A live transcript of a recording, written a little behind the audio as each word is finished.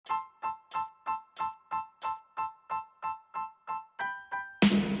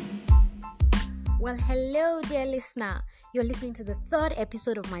Well, hello, dear listener. You're listening to the third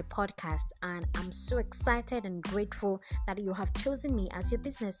episode of my podcast, and I'm so excited and grateful that you have chosen me as your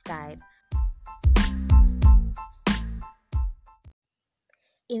business guide.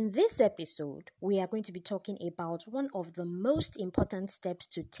 In this episode, we are going to be talking about one of the most important steps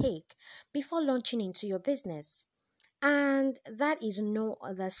to take before launching into your business, and that is no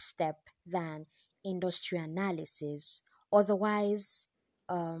other step than industry analysis, otherwise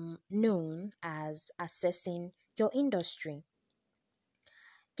known as assessing your industry.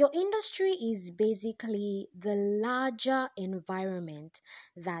 Your industry is basically the larger environment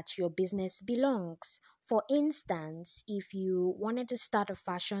that your business belongs. For instance, if you wanted to start a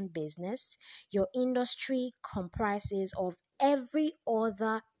fashion business, your industry comprises of every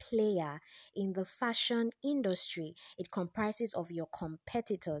other player in the fashion industry. It comprises of your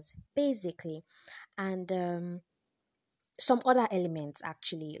competitors, basically. And some other elements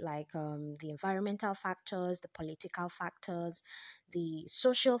actually like the environmental factors, the political factors, the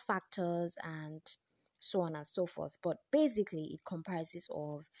social factors, and so on and so forth. But basically it comprises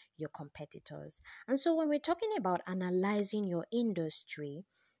of your competitors. And so when we're talking about analyzing your industry,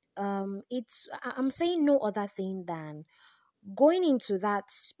 I'm saying no other thing than going into that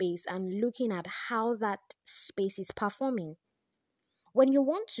space and looking at how that space is performing. When you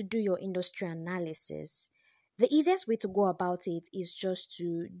want to do your industry analysis, the easiest way to go about it is just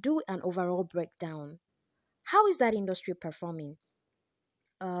to do an overall breakdown. How is that industry performing?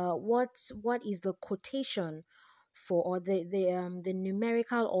 What is the quotation for, or the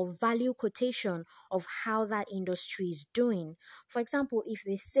numerical or value quotation of how that industry is doing? For example, if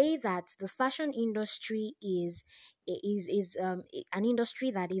they say that the fashion industry is an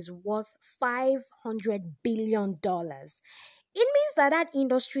industry that is worth $500 billion, it means that that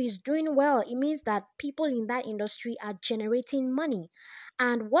industry is doing well. It means that people in that industry are generating money.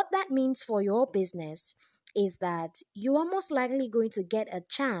 And what that means for your business is that you are most likely going to get a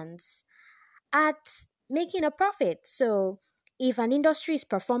chance at making a profit. So, if an industry is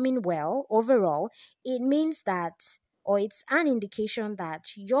performing well overall, it means that, or it's an indication that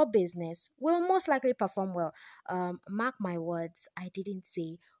your business will most likely perform well. Mark my words, I didn't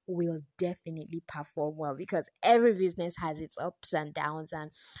say will definitely perform well, because every business has its ups and downs,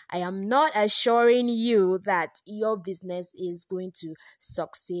 and I am not assuring you that your business is going to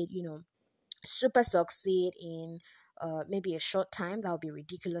succeed, super succeed in maybe a short time. That would be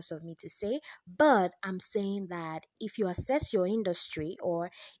ridiculous of me to say. But I'm saying that if you assess your industry,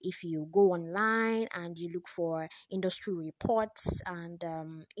 or if you go online and you look for industry reports and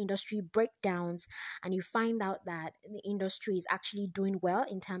industry breakdowns, and you find out that the industry is actually doing well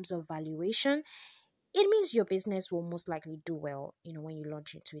in terms of valuation, it means your business will most likely do well, when you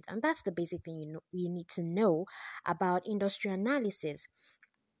launch into it. And that's the basic thing you need to know about industry analysis.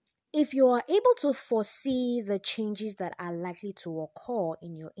 If you are able to foresee the changes that are likely to occur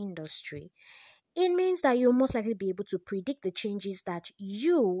in your industry, it means that you'll most likely be able to predict the changes that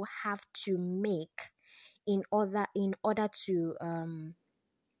you have to make in order to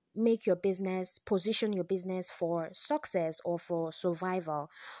make your business, position your business for success or for survival.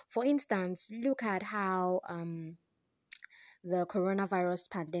 For instance, look at how the coronavirus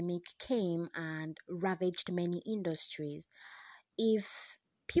pandemic came and ravaged many industries. If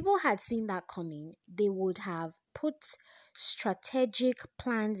people had seen that coming, they would have put strategic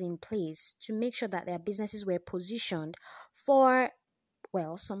plans in place to make sure that their businesses were positioned for,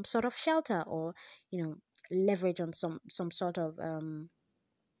 well, some sort of shelter, or leverage on some sort of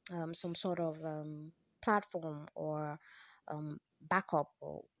platform, or backup,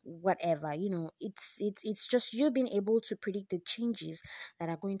 or whatever. It's just you being able to predict the changes that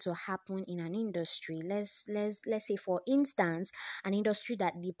are going to happen in an industry. Let's say, for instance, an industry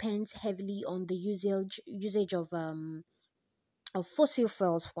that depends heavily on the usage of fossil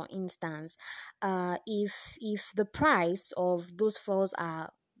fuels. For instance, if the price of those fuels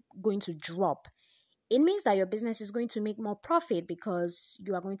are going to drop, it means that your business is going to make more profit, because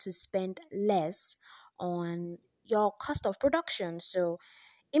you are going to spend less on your cost of production. So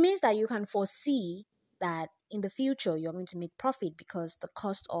it means that you can foresee that in the future you're going to make profit, because the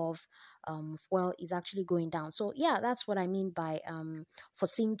cost of fuel is actually going down. So yeah, that's what I mean by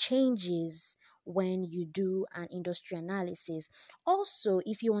foreseeing changes when you do an industry analysis. Also,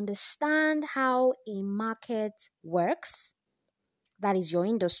 if you understand how a market works, that is your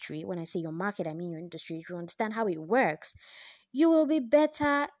industry. When I say your market, I mean your industry. If you understand how it works, you will be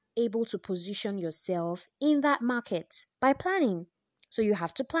better able to position yourself in that market by planning. So you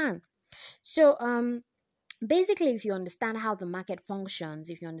have to plan. So basically, if you understand how the market functions,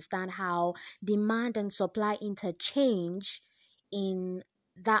 if you understand how demand and supply interchange in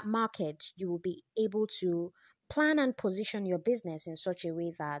that market, you will be able to plan and position your business in such a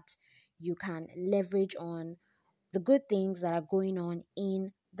way that you can leverage on the good things that are going on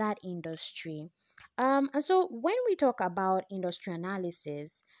in that industry. And so when we talk about industry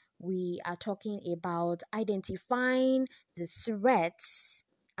analysis, we are talking about identifying the threats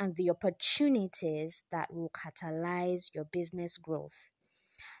and the opportunities that will catalyze your business growth.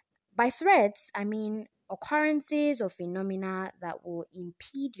 By threats, I mean occurrences or phenomena that will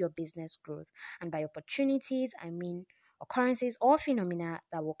impede your business growth. And by opportunities, I mean occurrences or phenomena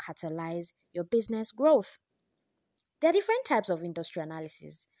that will catalyze your business growth. There are different types of industry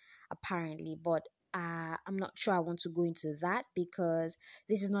analysis, apparently, but I'm not sure I want to go into that because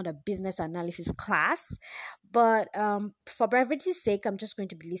this is not a business analysis class. But for brevity's sake, I'm just going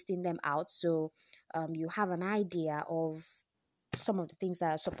to be listing them out so you have an idea of some of the things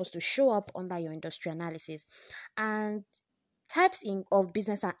that are supposed to show up under your industry analysis. And of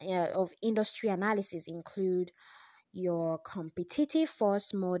of industry analysis include your competitive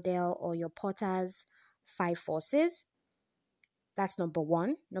force model or your Porter's five forces. That's number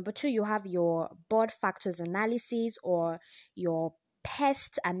one. Number two, you have your board factors analysis or your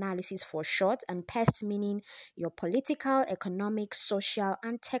pest analysis for short, and pest meaning your political, economic, social,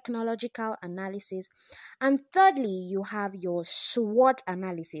 and technological analysis. And thirdly, you have your SWOT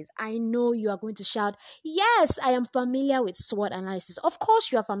analysis. I know you are going to shout, yes, I am familiar with SWOT analysis. Of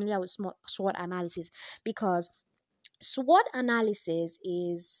course, you are familiar with SWOT analysis because SWOT analysis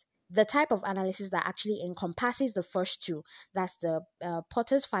is the type of analysis that actually encompasses the first two. That's the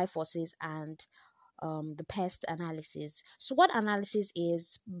Potter's five forces and the pest analysis. SWOT analysis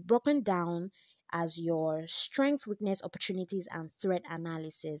is broken down as your strength, weakness, opportunities, and threat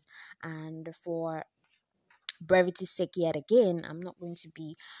analysis. And for brevity's sake, yet again, I'm not going to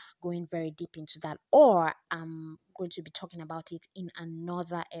be going very deep into that, or I'm going to be talking about it in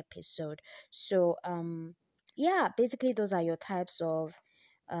another episode. So yeah, basically those are your types of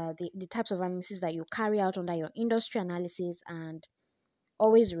the types of analysis that you carry out under your industry analysis. And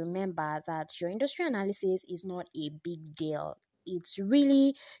always remember that your industry analysis is not a big deal. It's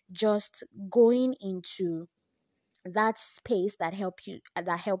really just going into that space that helps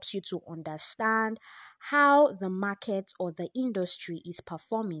you to understand how the market or the industry is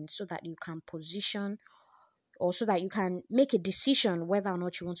performing, so that you can position, or so that you can make a decision whether or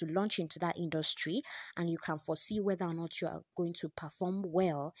not you want to launch into that industry, and you can foresee whether or not you are going to perform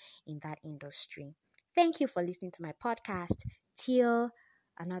well in that industry. Thank you for listening to my podcast. Till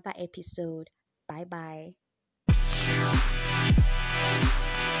another episode. Bye bye.